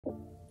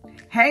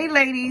Hey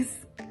ladies,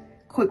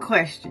 quick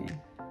question.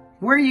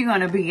 Where are you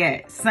going to be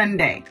at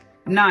Sunday,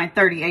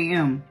 9:30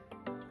 a.m.?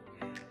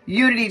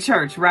 Unity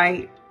Church,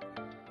 right?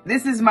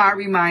 This is my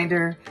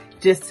reminder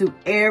just to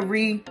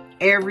every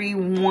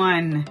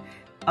one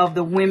of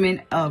the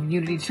women of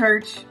Unity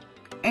Church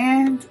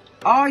and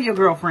all your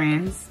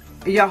girlfriends,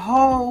 your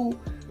whole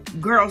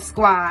girl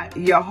squad,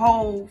 your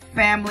whole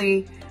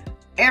family,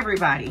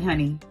 everybody,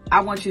 honey. I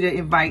want you to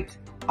invite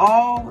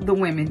all the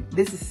women.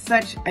 This is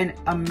such an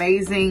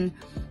amazing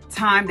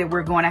time that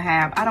we're going to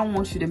have. I don't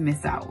want you to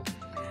miss out.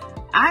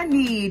 I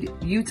need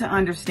you to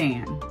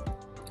understand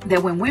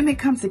that when women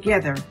come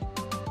together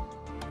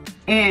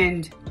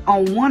and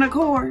on one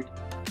accord,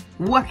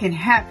 what can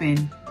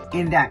happen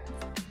in that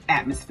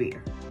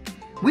atmosphere?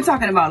 We're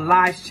talking about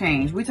lives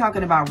change. We're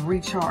talking about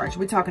recharge.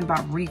 We're talking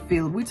about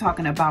refilled. We're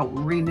talking about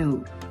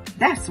renewed.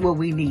 That's what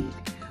we need.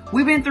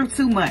 We've been through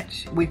too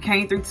much. We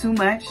came through too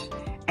much,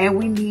 and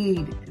we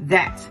need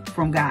that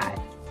from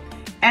God.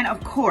 And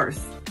of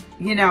course,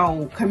 you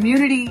know,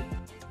 community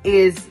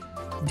is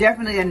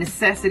definitely a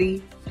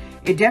necessity.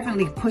 It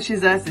definitely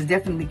pushes us. It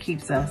definitely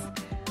keeps us.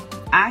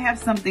 I have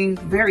something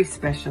very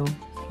special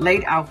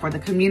laid out for the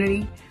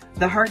community,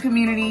 the Her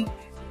community.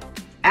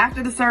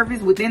 After the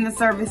service, within the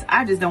service,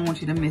 I just don't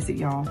want you to miss it,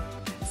 y'all.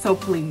 So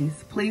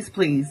please, please,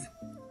 please,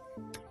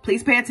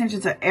 please pay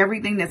attention to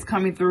everything that's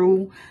coming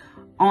through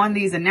on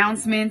these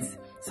announcements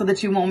so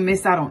that you won't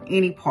miss out on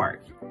any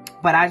part.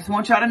 But I just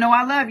want y'all to know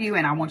I love you,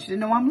 and I want you to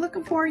know I'm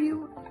looking for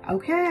you.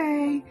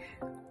 Okay.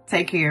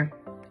 Take care.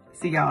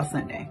 See y'all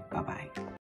Sunday. Bye-bye.